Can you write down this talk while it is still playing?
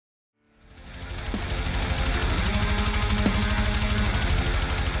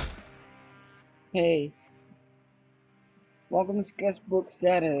Hey, welcome to Sketchbook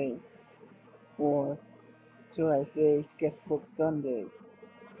Saturday, or should I say Sketchbook Sunday.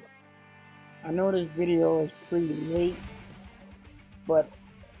 I know this video is pretty late, but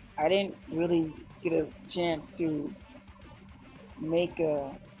I didn't really get a chance to make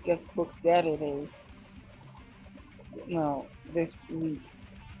a Sketchbook Saturday, this week.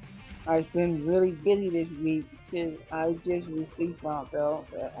 I've been really busy this week because I just recently found out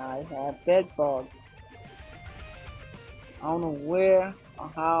that I have bed bugs. I don't know where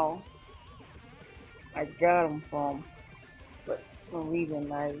or how I got them from, but for some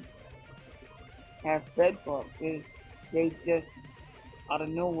reason I have bed bugs. They just out of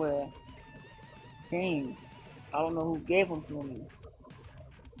nowhere came. I don't know who gave them to me.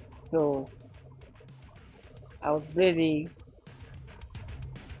 So I was busy.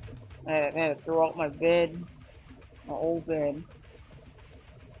 I had to throw out my bed, my old bed,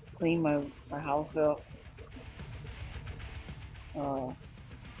 clean my house up, uh,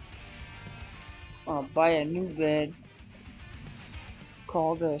 buy a new bed,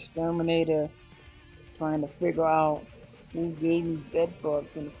 call the exterminator, trying to figure out who gave me bed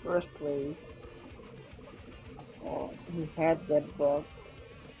bugs in the first place, or who had bed bugs.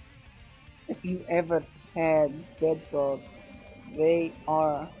 If you ever had bed bugs, they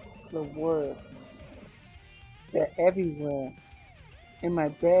are the worst. They're everywhere. In my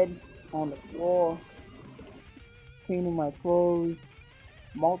bed, on the floor, cleaning my clothes,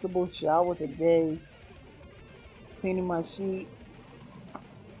 multiple showers a day, cleaning my sheets.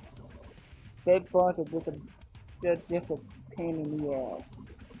 Bed bugs are just a pain in the ass.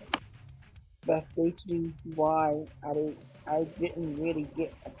 That's basically why I didn't really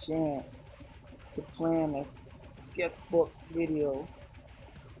get a chance to plan a sketchbook video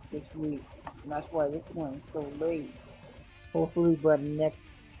this week. And that's why this one is so late. Hopefully by the next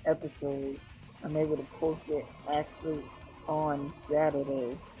episode, I'm able to post it actually on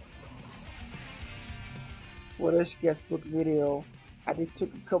Saturday. For this sketchbook video, I just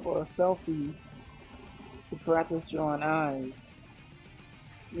took a couple of selfies to practice drawing eyes.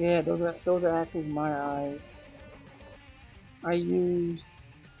 Yeah, those are actually my eyes. I used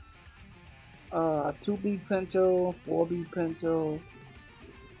a 2B pencil, 4B pencil,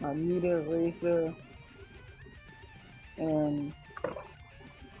 my meter eraser, and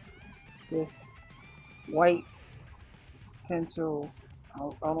this white pencil. I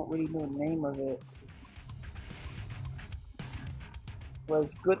don't really know the name of it, but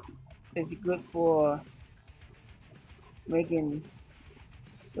it's good. It's good for making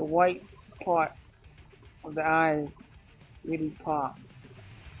the white part of the eyes really pop.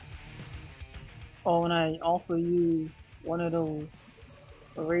 Oh, and I also use one of those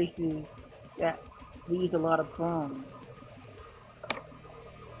erasers that leaves a lot of crumbs.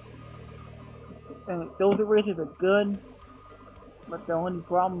 And those erasers are good, but the only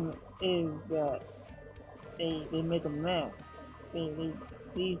problem is that they make a mess. They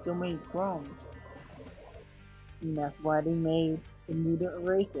leave so many crumbs. And that's why they made the meter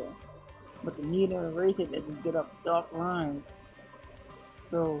eraser. But the meter eraser doesn't get up dark lines.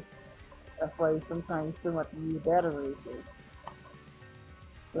 So that's why sometimes you still have to use that eraser.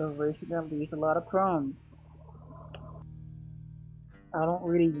 The eraser that leaves a lot of crumbs. I don't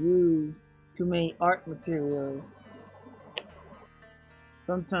really use too many art materials.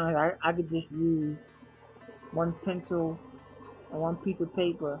 Sometimes I could just use one pencil and one piece of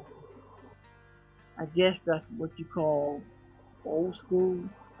paper. I guess that's what you call old school.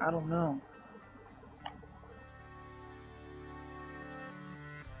 I don't know.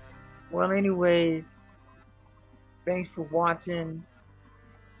 Well, anyways, thanks for watching.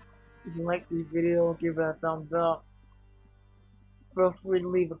 If you like this video, give it a thumbs up. Feel free to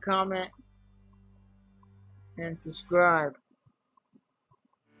leave a comment and subscribe.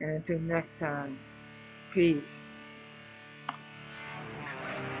 And until next time, peace.